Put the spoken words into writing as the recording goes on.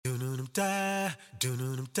da, doo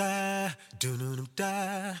da, doo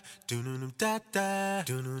da, doo da da,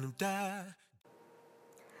 doo da.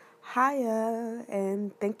 Hiya,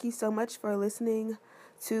 and thank you so much for listening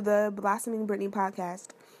to the Blossoming Brittany podcast.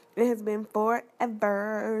 It has been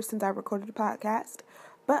forever since I recorded a podcast,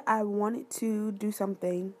 but I wanted to do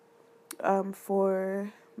something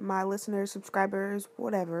for my listeners, subscribers,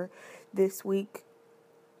 whatever, this week.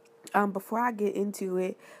 Before I get into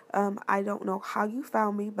it, I don't know how you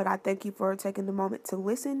found me, but I thank you for taking the moment to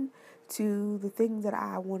listen to the things that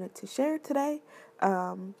I wanted to share today.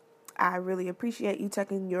 I really appreciate you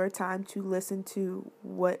taking your time to listen to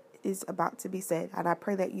what is about to be said, and I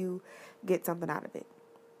pray that you get something out of it.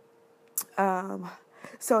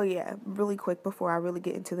 So yeah, really quick before I really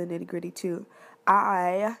get into the nitty gritty too,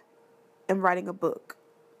 I am writing a book.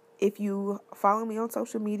 If you follow me on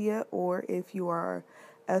social media or if you are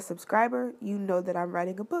a subscriber, you know that I'm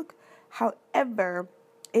writing a book. However,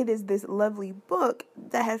 it is this lovely book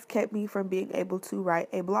that has kept me from being able to write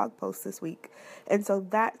a blog post this week. And so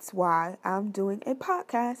that's why I'm doing a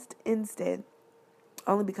podcast instead.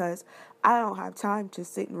 Only because I don't have time to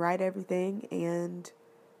sit and write everything and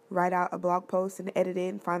write out a blog post and edit it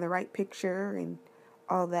and find the right picture and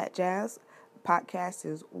all that jazz. Podcast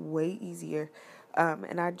is way easier.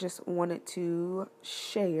 And I just wanted to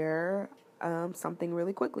share something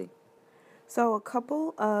really quickly. So, a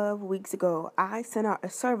couple of weeks ago, I sent out a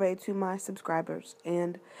survey to my subscribers,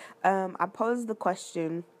 and I posed the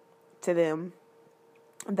question to them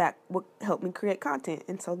that would help me create content.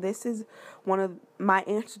 And so, this is one of my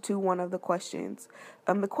answer to one of the questions.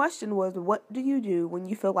 The question was, what do you do when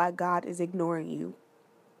you feel like God is ignoring you?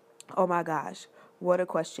 Oh my gosh, what a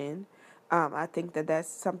question. I think that that's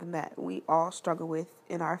something that we all struggle with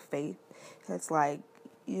in our faith. It's like,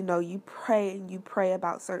 you pray and you pray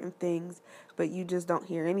about certain things, but you just don't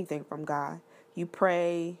hear anything from God. You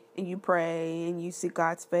pray and you seek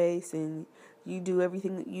God's face and you do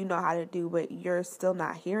everything that you know how to do, but you're still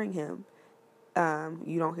not hearing Him.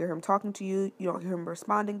 You don't hear Him talking to you. You don't hear Him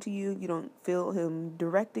responding to you. You don't feel Him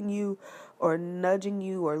directing you or nudging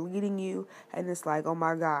you or leading you. And it's like, oh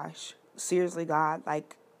my gosh, seriously, God,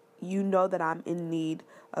 like, you know that I'm in need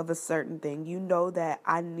of a certain thing. You know that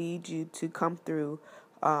I need you to come through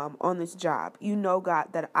on this job. You know, God,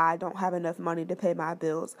 that I don't have enough money to pay my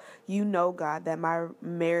bills. You know, God, that my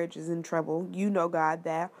marriage is in trouble. You know, God,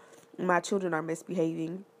 that my children are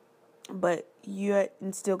misbehaving. But yet,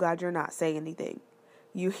 and still, God, you're not saying anything.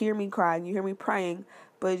 You hear me crying, you hear me praying,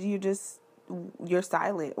 but you're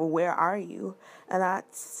silent. Well, where are you? And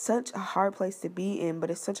that's such a hard place to be in,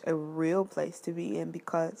 but it's such a real place to be in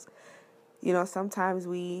because, sometimes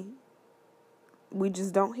we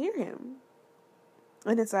just don't hear Him.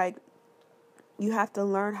 And it's like, you have to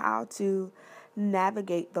learn how to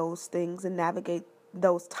navigate those things and navigate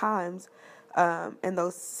those times and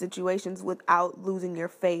those situations without losing your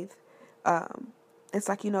faith. It's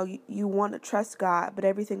like, you want to trust God, but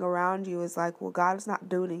everything around you is like, well, God is not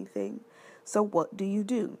doing anything. So what do you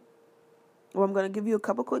do? Well, I'm going to give you a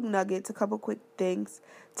couple quick nuggets, a couple quick things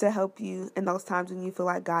to help you in those times when you feel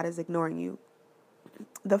like God is ignoring you.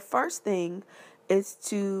 The first thing is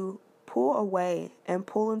to pull away and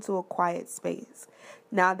pull into a quiet space.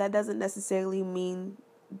 Now, that doesn't necessarily mean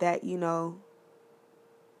that,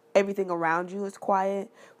 everything around you is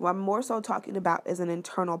quiet. What I'm more so talking about is an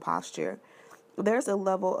internal posture. There's a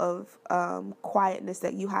level of quietness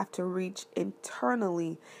that you have to reach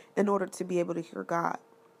internally in order to be able to hear God.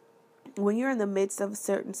 When you're in the midst of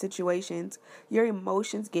certain situations, your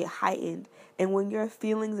emotions get heightened. And when your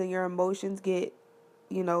feelings and your emotions get,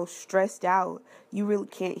 stressed out, you really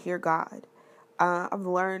can't hear God. I've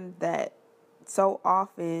learned that so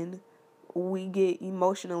often we get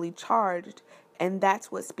emotionally charged, and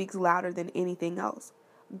that's what speaks louder than anything else.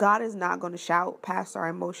 God is not going to shout past our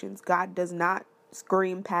emotions. God does not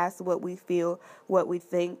scream past what we feel, what we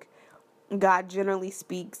think. God generally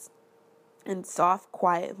speaks in soft,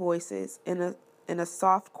 quiet voices, in a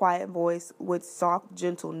soft, quiet voice with soft,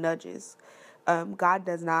 gentle nudges. God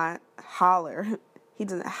does not holler. He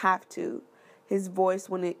doesn't have to. His voice,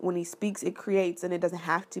 when he speaks, it creates, and it doesn't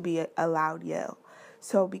have to be a loud yell.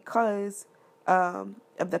 So because of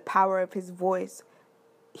the power of His voice,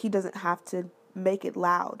 He doesn't have to make it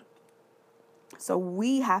loud. So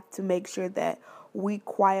we have to make sure that we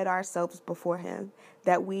quiet ourselves before Him,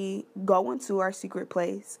 that we go into our secret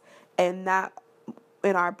place and not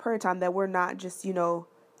in our prayer time, that we're not just,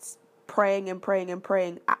 praying and praying and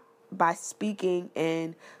praying by speaking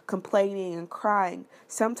and complaining and crying.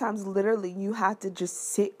 Sometimes literally you have to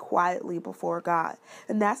just sit quietly before God.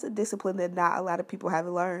 And that's a discipline that not a lot of people have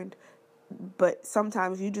learned. But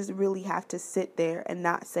sometimes you just really have to sit there and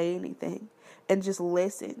not say anything and just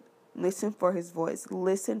listen. Listen for his voice.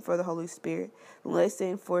 Listen for the Holy Spirit.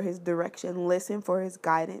 Listen for his direction. Listen for his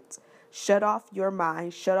guidance. Shut off your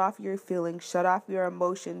mind. Shut off your feelings. Shut off your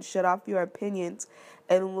emotions. Shut off your opinions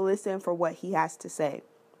and listen for what he has to say.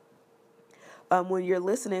 When you're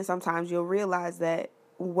listening, sometimes you'll realize that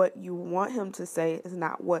what you want him to say is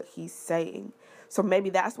not what he's saying. So maybe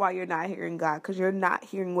that's why you're not hearing God, because you're not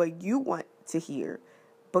hearing what you want to hear.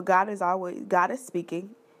 But God is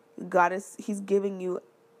speaking. He's giving you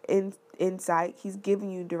insight. He's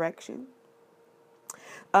giving you direction.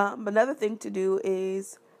 Another thing to do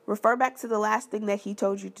is refer back to the last thing that he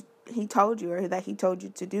told you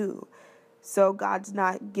to do. So God's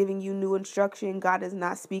not giving you new instruction. God is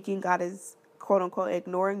not speaking. God is quote unquote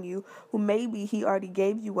ignoring you. Who maybe he already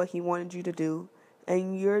gave you what he wanted you to do,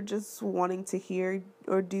 and you're just wanting to hear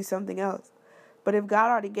or do something else. But if God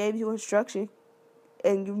already gave you instruction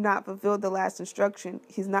and you've not fulfilled the last instruction,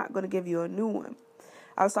 he's not going to give you a new one.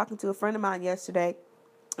 I was talking to a friend of mine yesterday,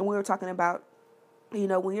 and we were talking about,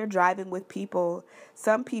 when you're driving with people,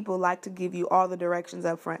 some people like to give you all the directions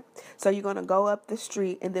up front. So you're going to go up the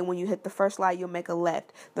street, and then when you hit the first light, you'll make a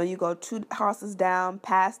left. Then you go 2 houses down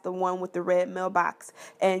past the one with the red mailbox,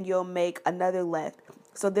 and you'll make another left.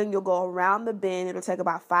 So then you'll go around the bend. It'll take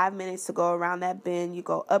about 5 minutes to go around that bend. You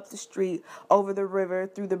go up the street, over the river,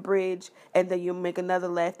 through the bridge, and then you'll make another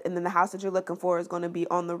left. And then the house that you're looking for is going to be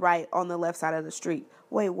on the right, on the left side of the street.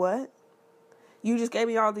 Wait, what? You just gave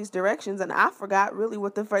me all these directions, and I forgot really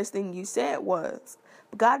what the first thing you said was.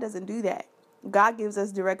 But God doesn't do that. God gives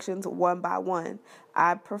us directions one by one.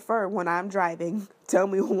 I prefer when I'm driving, tell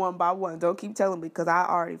me one by one. Don't keep telling me, because I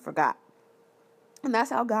already forgot. And that's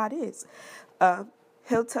how God is.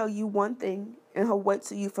 He'll tell you one thing, and he'll wait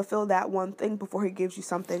till you fulfill that one thing before he gives you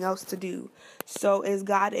something else to do. So is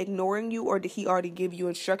God ignoring you, or did he already give you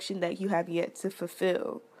instruction that you have yet to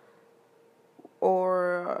fulfill?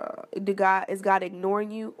 Or is God ignoring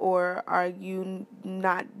you, or are you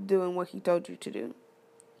not doing what he told you to do?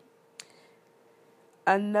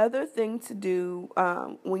 Another thing to do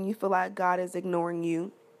when you feel like God is ignoring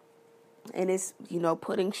you, and it's,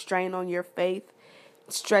 putting strain on your faith,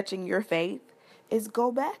 stretching your faith, is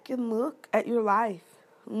go back and look at your life.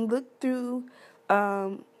 Look through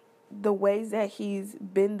the ways that he's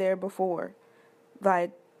been there before.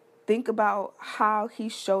 Like, think about how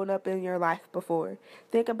he's shown up in your life before.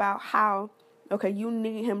 Think about how, you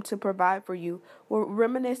need him to provide for you. Well,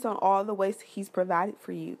 reminisce on all the ways he's provided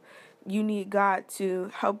for you. You need God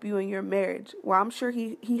to help you in your marriage. Well, I'm sure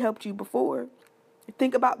he helped you before.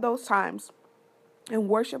 Think about those times and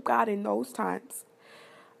worship God in those times.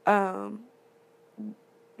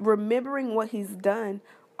 Remembering what he's done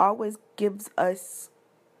always gives us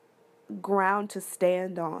ground to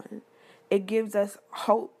stand on. It gives us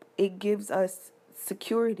hope. It gives us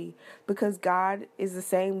security, because God is the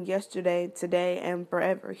same yesterday, today, and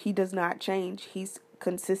forever. He does not change. He's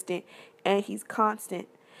consistent and he's constant.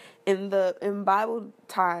 In Bible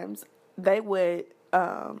times, they would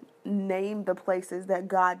name the places that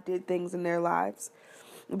God did things in their lives.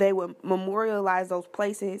 They would memorialize those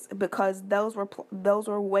places, because those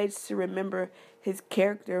were ways to remember his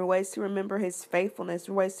character, ways to remember his faithfulness,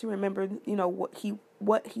 ways to remember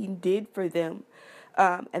what he did for them,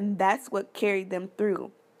 and that's what carried them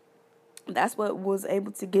through. That's what was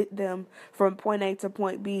able to get them from point A to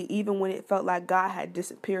point B, even when it felt like God had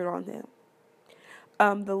disappeared on them.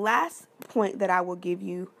 The last point that I will give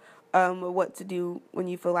you, what to do when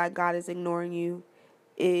you feel like God is ignoring you,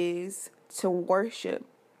 is to worship.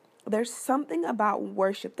 There's something about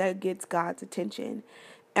worship that gets God's attention.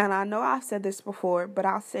 And I know I've said this before, but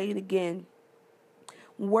I'll say it again.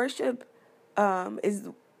 Worship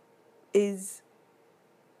is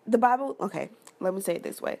the Bible. Okay, let me say it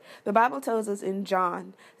this way. The Bible tells us in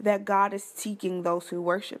John that God is seeking those who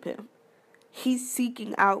worship him. He's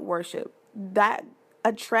seeking out worship. That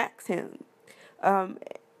attracts him.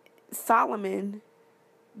 Solomon,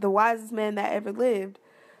 the wisest man that ever lived,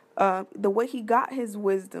 the way he got his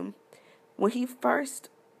wisdom, when he first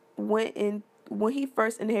inherited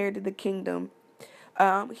the kingdom,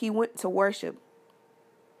 he went to worship.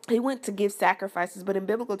 He went to give sacrifices, but in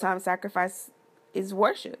biblical times, sacrifice is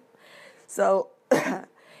worship. So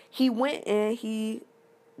he went and he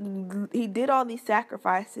did all these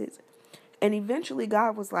sacrifices, and eventually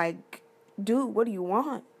God was like, "Dude, what do you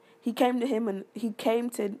want?" He came to him, and he came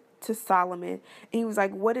to Solomon, and he was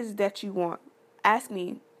like, "What is it that you want? Ask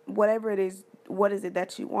me whatever it is. What is it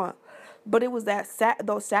that you want?" But it was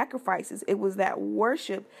those sacrifices. It was that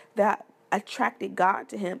worship that attracted God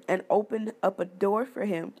to him and opened up a door for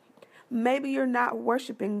him. Maybe you're not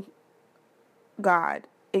worshiping God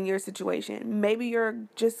in your situation. Maybe you're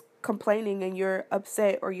just complaining and you're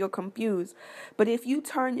upset or you're confused. But if you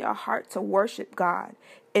turn your heart to worship God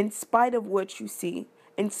in spite of what you see,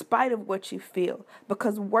 in spite of what you feel,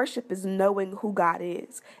 because worship is knowing who God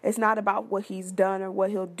is. It's not about what he's done or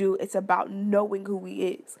what he'll do. It's about knowing who he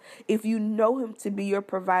is. If you know him to be your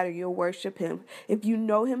provider, you'll worship him. If you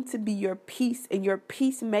know him to be your peace and your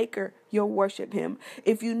peacemaker, you'll worship him.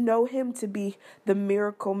 If you know him to be the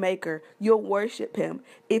miracle maker, you'll worship him.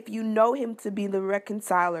 If you know him to be the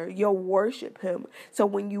reconciler, you'll worship him. So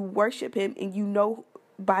when you worship him and you know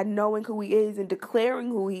by knowing who he is and declaring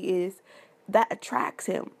who he is, that attracts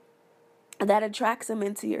him. That attracts him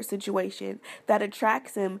into your situation. That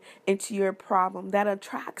attracts him into your problem. That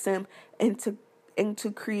attracts him into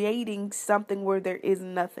creating something where there is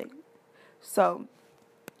nothing. So,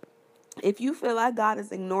 if you feel like God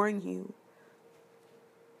is ignoring you,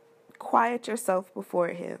 quiet yourself before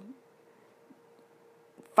him.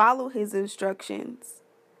 Follow his instructions.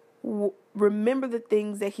 Remember the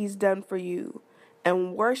things that he's done for you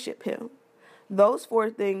and worship him. Those 4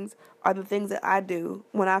 things are the things that I do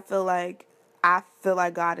when I feel like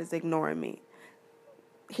God is ignoring me.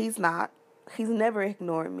 He's not. He's never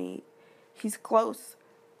ignored me. He's close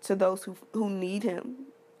to those who need him.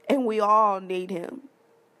 And we all need him.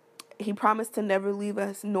 He promised to never leave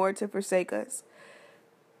us nor to forsake us.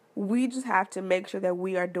 We just have to make sure that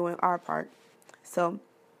we are doing our part. So,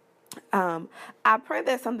 I pray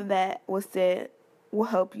that something that was said will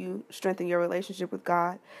help you strengthen your relationship with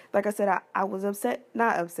God. Like I said, I was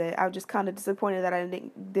not upset. I was just kind of disappointed that I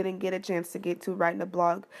didn't get a chance to get to writing a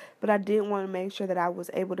blog. But I did want to make sure that I was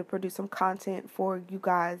able to produce some content for you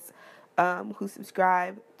guys who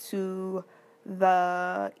subscribe to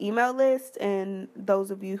the email list and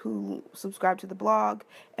those of you who subscribe to the blog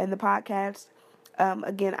and the podcast.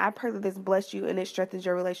 Again, I pray that this bless you and it strengthens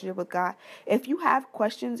your relationship with God. If you have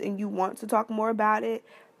questions and you want to talk more about it,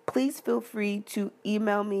 please feel free to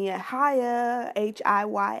email me at Hiya,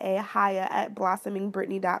 Hiya, at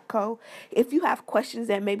blossomingbrittany.co. If you have questions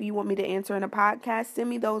that maybe you want me to answer in a podcast, send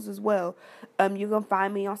me those as well. You can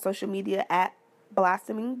find me on social media at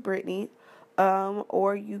blossomingbrittany,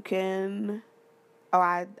 or you can... Oh,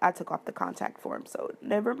 I took off the contact form, so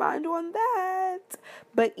never mind on that.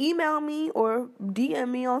 But email me or DM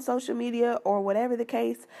me on social media or whatever the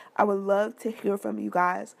case. I would love to hear from you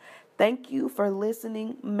guys. Thank you for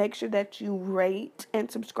listening. Make sure that you rate and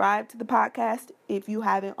subscribe to the podcast if you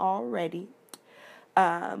haven't already.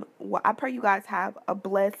 I pray you guys have a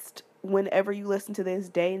blessed whenever you listen to this,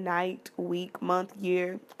 day, night, week, month,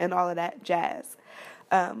 year, and all of that jazz.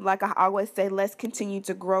 Like I always say, let's continue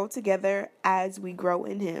to grow together as we grow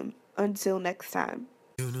in him. Until next time.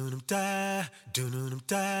 Do-do-dum-da,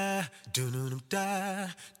 do-do-dum-da, do-do-dum-da,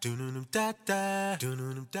 do-do-dum-da-da,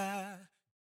 do-do-dum-da.